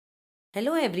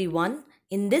Hello everyone.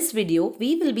 In this video,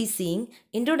 we will be seeing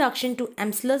Introduction to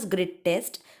Amsler's Grid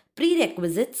Test,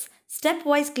 Prerequisites,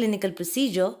 Stepwise Clinical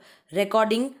Procedure,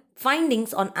 Recording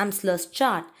Findings on Amsler's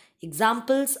Chart,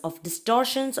 Examples of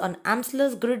Distortions on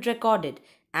Amsler's Grid Recorded,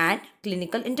 and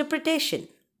Clinical Interpretation.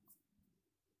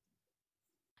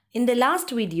 In the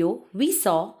last video, we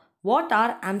saw what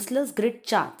are Amsler's grid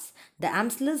charts. The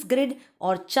Amsler's grid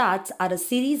or charts are a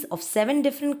series of 7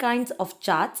 different kinds of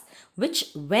charts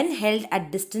which, when held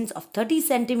at distance of 30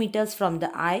 centimeters from the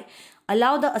eye,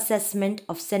 allow the assessment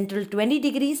of central 20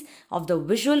 degrees of the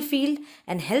visual field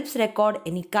and helps record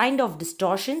any kind of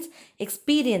distortions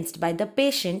experienced by the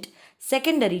patient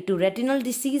secondary to retinal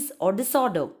disease or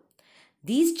disorder.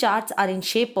 These charts are in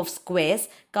shape of squares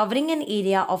covering an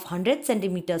area of 100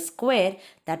 centimeters square,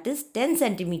 that is 10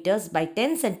 centimeters by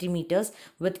 10 centimeters,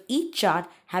 with each chart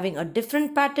having a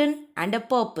different pattern and a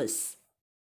purpose.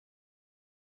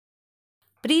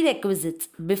 Prerequisites.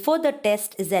 Before the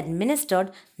test is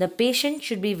administered, the patient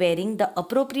should be wearing the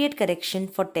appropriate correction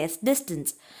for test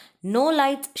distance. No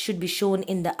lights should be shown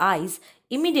in the eyes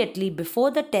immediately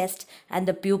before the test and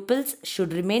the pupils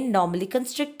should remain normally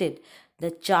constricted. The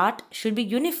chart should be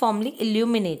uniformly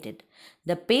illuminated.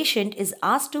 The patient is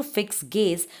asked to fix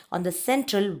gaze on the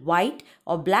central white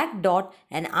or black dot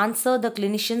and answer the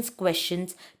clinician's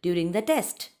questions during the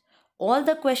test. All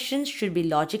the questions should be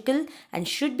logical and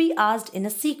should be asked in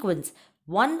a sequence,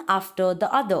 one after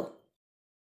the other.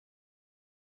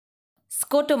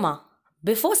 Scotoma.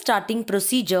 Before starting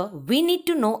procedure, we need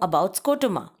to know about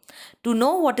scotoma. To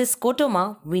know what is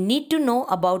scotoma, we need to know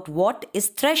about what is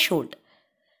threshold.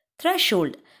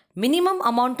 Threshold. Minimum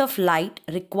amount of light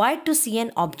required to see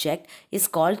an object is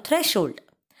called threshold.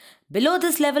 Below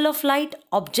this level of light,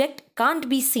 object can't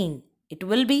be seen. It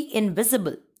will be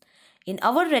invisible. In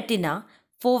our retina,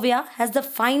 fovea has the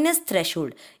finest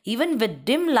threshold. Even with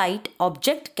dim light,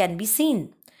 object can be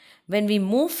seen. When we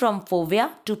move from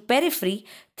fovea to periphery,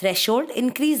 threshold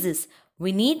increases.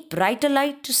 We need brighter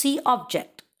light to see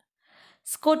object.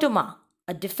 Scotoma.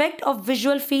 A defect of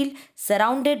visual field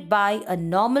surrounded by a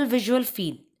normal visual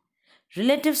field.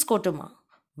 Relative scotoma.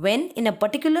 When in a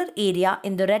particular area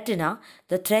in the retina,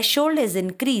 the threshold is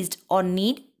increased or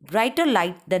need brighter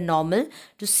light than normal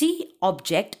to see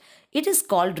object, it is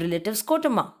called relative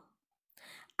scotoma.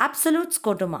 Absolute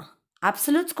scotoma.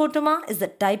 Absolute scotoma is the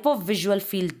type of visual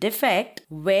field defect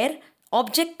where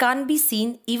object can't be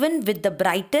seen even with the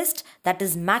brightest, that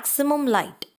is maximum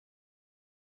light.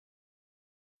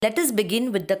 Let us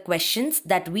begin with the questions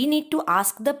that we need to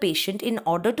ask the patient in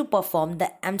order to perform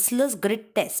the Amsler's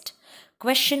grid test.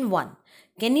 Question 1.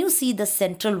 Can you see the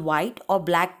central white or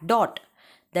black dot?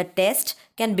 The test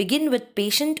can begin with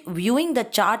patient viewing the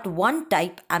chart 1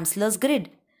 type Amsler's grid.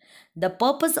 The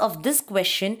purpose of this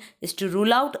question is to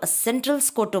rule out a central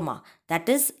scotoma, that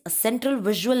is a central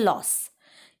visual loss.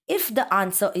 If the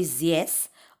answer is yes,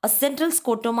 a central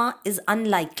scotoma is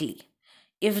unlikely.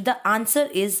 If the answer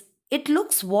is it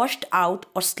looks washed out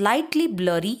or slightly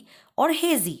blurry or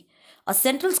hazy, a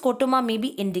central scotoma may be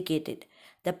indicated.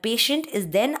 The patient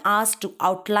is then asked to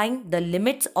outline the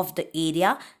limits of the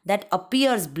area that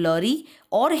appears blurry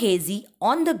or hazy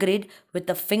on the grid with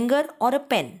a finger or a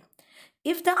pen.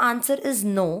 If the answer is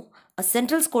no, a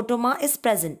central scotoma is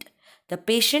present. The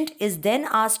patient is then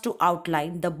asked to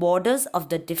outline the borders of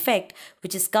the defect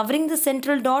which is covering the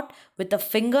central dot with a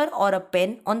finger or a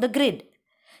pen on the grid.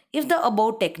 If the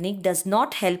above technique does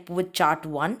not help with chart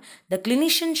 1, the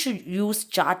clinician should use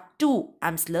chart 2,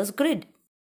 Amsler's grid.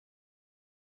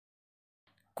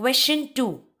 Question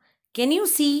 2. Can you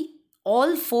see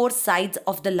all 4 sides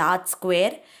of the large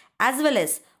square as well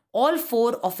as all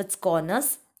 4 of its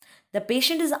corners? The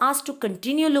patient is asked to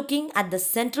continue looking at the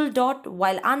central dot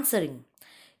while answering.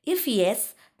 If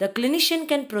yes, the clinician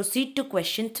can proceed to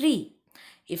question 3.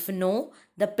 If no,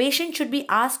 the patient should be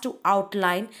asked to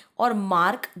outline or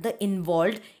mark the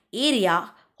involved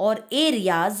area or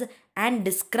areas and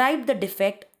describe the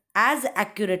defect as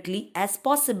accurately as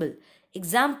possible.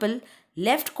 Example,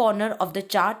 left corner of the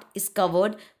chart is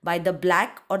covered by the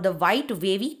black or the white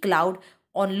wavy cloud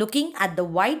on looking at the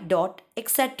white dot,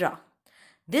 etc.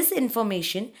 This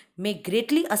information may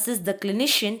greatly assist the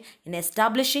clinician in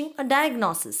establishing a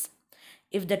diagnosis.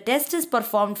 If the test is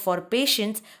performed for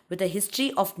patients with a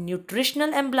history of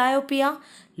nutritional amblyopia,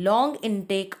 long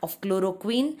intake of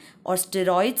chloroquine or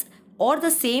steroids, or the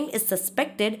same is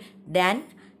suspected, then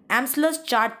Amsler's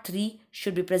chart 3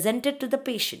 should be presented to the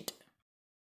patient.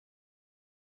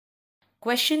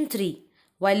 Question 3.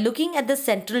 While looking at the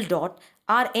central dot,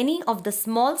 are any of the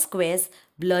small squares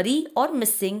blurry or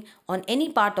missing on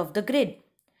any part of the grid?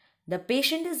 The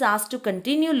patient is asked to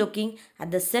continue looking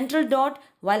at the central dot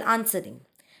while answering.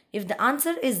 If the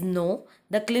answer is no,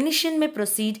 the clinician may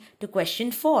proceed to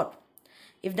question 4.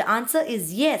 If the answer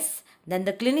is yes, then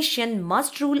the clinician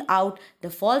must rule out the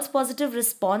false positive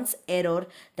response error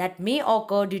that may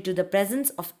occur due to the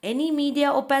presence of any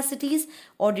media opacities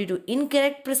or due to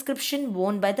incorrect prescription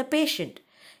worn by the patient.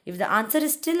 If the answer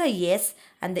is still a yes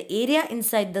and the area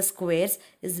inside the squares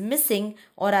is missing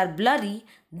or are blurry,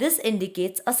 this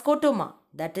indicates a scotoma,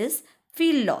 that is,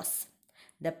 field loss.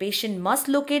 The patient must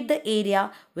locate the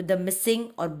area with the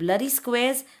missing or blurry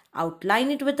squares,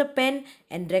 outline it with a pen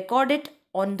and record it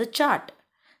on the chart.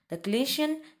 The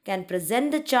clinician can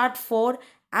present the chart for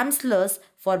Amslers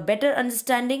for better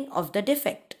understanding of the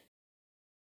defect.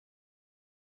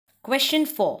 Question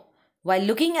 4. While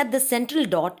looking at the central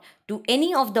dot, do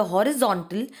any of the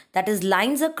horizontal, that is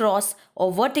lines across,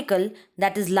 or vertical,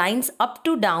 that is lines up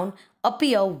to down,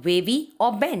 appear wavy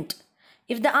or bent?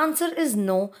 If the answer is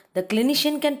no, the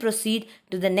clinician can proceed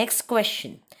to the next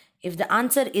question. If the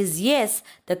answer is yes,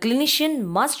 the clinician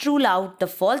must rule out the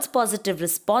false positive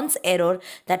response error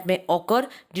that may occur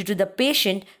due to the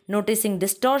patient noticing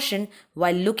distortion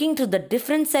while looking through the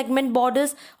different segment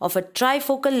borders of a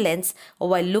trifocal lens or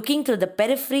while looking through the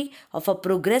periphery of a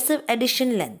progressive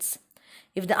addition lens.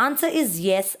 If the answer is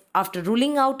yes, after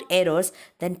ruling out errors,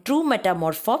 then true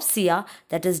metamorphopsia,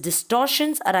 that is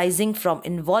distortions arising from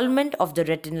involvement of the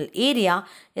retinal area,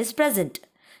 is present.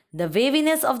 The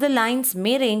waviness of the lines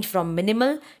may range from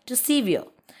minimal to severe.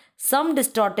 Some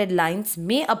distorted lines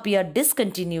may appear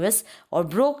discontinuous or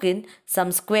broken.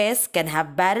 Some squares can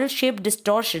have barrel-shaped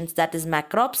distortions, that is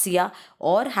macropsia,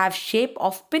 or have shape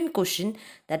of pincushion,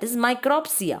 that is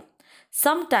micropsia.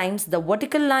 Sometimes the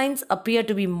vertical lines appear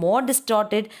to be more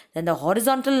distorted than the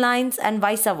horizontal lines and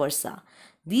vice versa.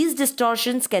 These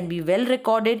distortions can be well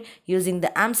recorded using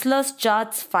the Amsler's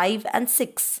charts 5 and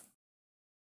 6.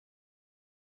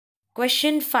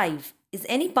 Question 5. Is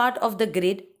any part of the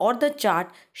grid or the chart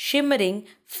shimmering,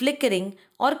 flickering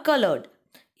or colored?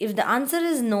 If the answer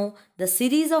is no, the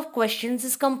series of questions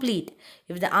is complete.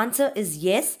 If the answer is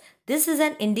yes, this is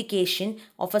an indication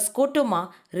of a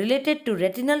scotoma related to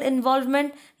retinal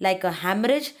involvement like a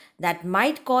hemorrhage that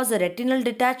might cause a retinal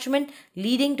detachment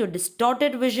leading to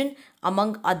distorted vision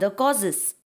among other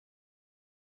causes.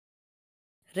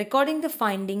 Recording the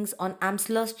findings on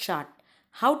Amsler's chart.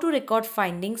 How to record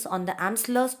findings on the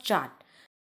Amsler's chart.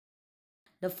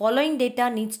 The following data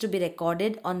needs to be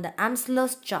recorded on the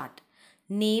Amsler's chart.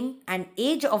 Name and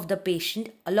age of the patient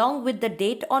along with the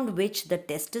date on which the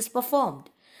test is performed.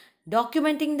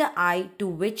 Documenting the eye to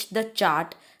which the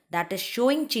chart that is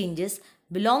showing changes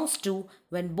belongs to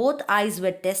when both eyes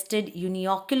were tested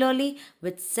uniocularly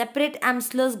with separate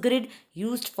Amsler's grid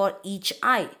used for each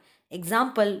eye.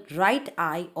 Example, right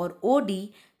eye or OD,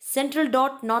 central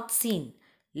dot not seen.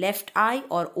 Left eye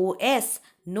or OS,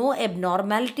 no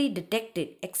abnormality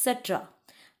detected, etc.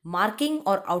 Marking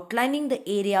or outlining the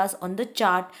areas on the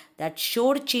chart that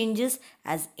showed changes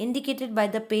as indicated by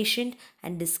the patient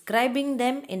and describing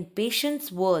them in patient's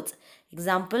words.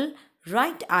 Example,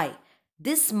 right eye.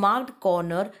 This marked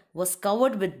corner was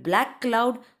covered with black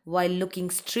cloud while looking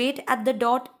straight at the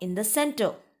dot in the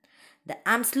center. The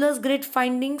Amsler's grid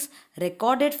findings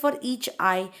recorded for each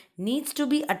eye needs to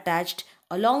be attached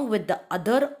along with the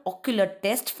other ocular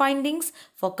test findings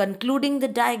for concluding the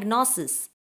diagnosis.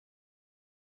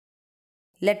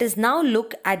 Let us now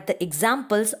look at the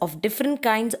examples of different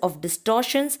kinds of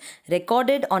distortions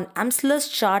recorded on Amsler's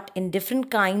chart in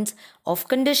different kinds of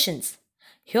conditions.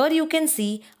 Here you can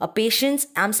see a patient's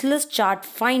Amsler's chart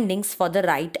findings for the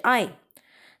right eye.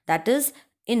 That is,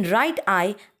 in right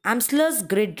eye, Amsler's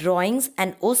grid drawings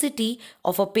and OCT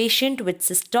of a patient with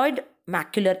cystoid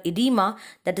macular edema,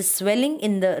 that is swelling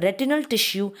in the retinal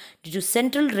tissue due to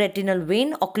central retinal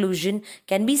vein occlusion,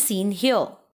 can be seen here.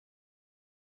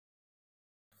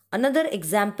 Another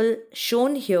example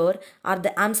shown here are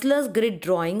the Amsler's grid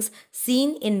drawings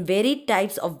seen in varied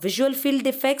types of visual field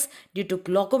defects due to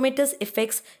glaucomatous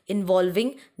effects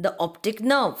involving the optic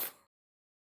nerve.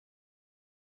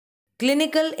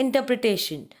 Clinical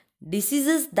interpretation.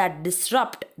 Diseases that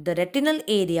disrupt the retinal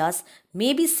areas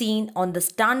may be seen on the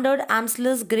standard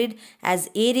Amsler's grid as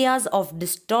areas of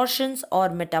distortions or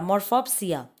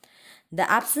metamorphopsia. The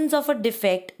absence of a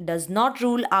defect does not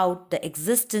rule out the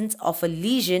existence of a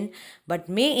lesion but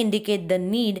may indicate the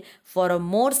need for a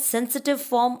more sensitive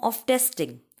form of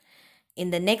testing. In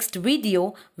the next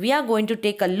video, we are going to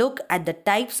take a look at the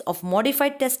types of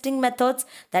modified testing methods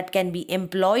that can be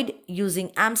employed using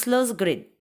Amsler's grid.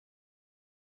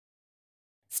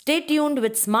 Stay tuned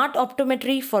with Smart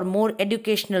Optometry for more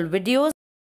educational videos.